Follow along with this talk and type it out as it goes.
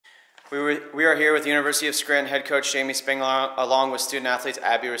We are here with University of Scranton head coach Jamie Spingler, along with student athletes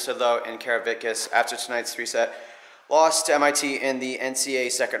Abby Rosidlo and Kara Vitkus after tonight's three-set loss to MIT in the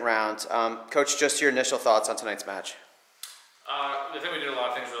NCAA second round. Coach, just your initial thoughts on tonight's match. I think we did a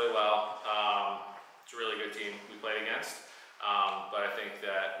lot of things really well. It's a really good team we played against, but I think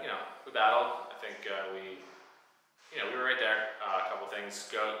that we battled. I think we were right there. A couple things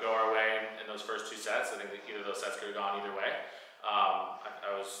go our way in those first two sets. I think that either of those sets could have gone either way.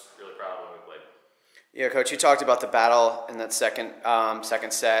 I was really proud of when we played. Yeah, Coach, you talked about the battle in that second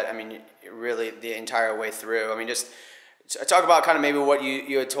set. I mean, really the entire way through. I mean, just talk about kind of maybe what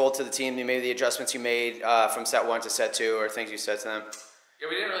you had told to the team, maybe the adjustments you made from set one to set two, or things you said to them. Yeah,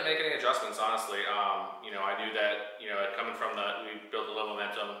 we didn't really make any adjustments, honestly. I knew that coming from we built a little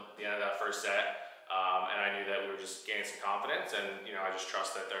momentum at the end of that first set, and I knew that we were just gaining some confidence, and I just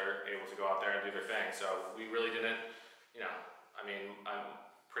trust that they're able to go out there and do their thing. So we really didn't, I'm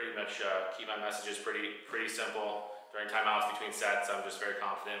pretty much keep my messages pretty simple during timeouts between sets. I'm just very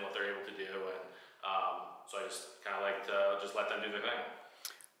confident in what they're able to do, and so I just kind of like to just let them do their thing.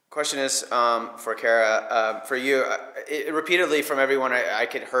 Question is for Kara, for you. Repeatedly from everyone I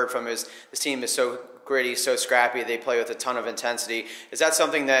could heard from is this team is so gritty, so scrappy. They play with a ton of intensity. Is that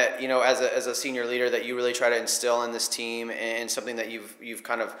something that as a senior leader that you really try to instill in this team, and something that you've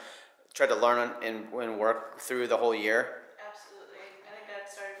kind of tried to learn and work through the whole year?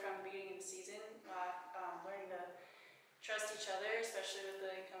 Trust each other, especially with the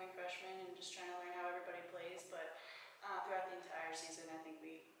incoming freshmen, and just trying to learn how everybody plays. But throughout the entire season, I think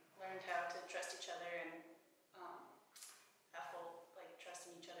we learned how to trust each other and have full trust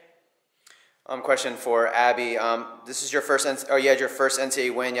in each other. Question for Abby. This is your first. You had your first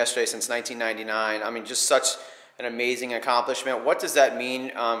NCAA win yesterday since 1999. I mean, just such an amazing accomplishment. What does that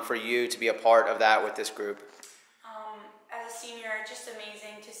mean for you to be a part of that with this group? As a senior, just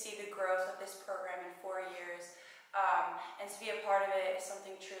amazing to see the growth of this program in 4 years. And to be a part of it is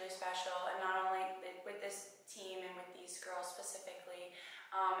something truly special, and not only with this team and with these girls specifically.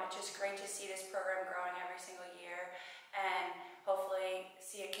 It's just great to see this program growing every single year, and hopefully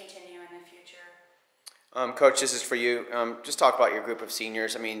see it continue in the future. Coach, this is for you. Just talk about your group of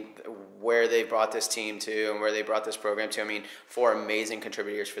seniors. I mean, where they brought this team to and where they brought this program to. I mean, 4 amazing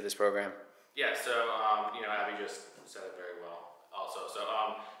contributors for this program. Yeah, so, Abby just said it very well also. So,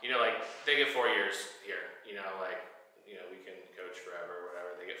 they get 4 years here, we can coach forever or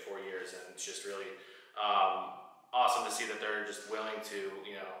whatever. They get 4 years, and it's just really awesome to see that they're just willing to,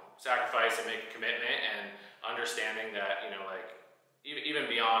 sacrifice and make a commitment, and understanding that, even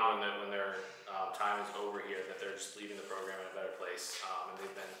beyond when their time is over here, that they're just leaving the program in a better place. And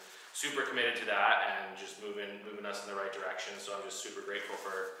they've been super committed to that and just moving us in the right direction. So I'm just super grateful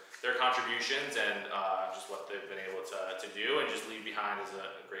for their contributions and just what they've been able to do and just leave behind as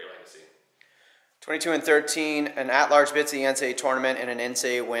a great legacy. 22-13, an at-large bid to the NCAA tournament, and an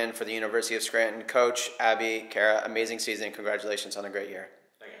NCAA win for the University of Scranton. Coach, Abby, Kara, amazing season. Congratulations on a great year.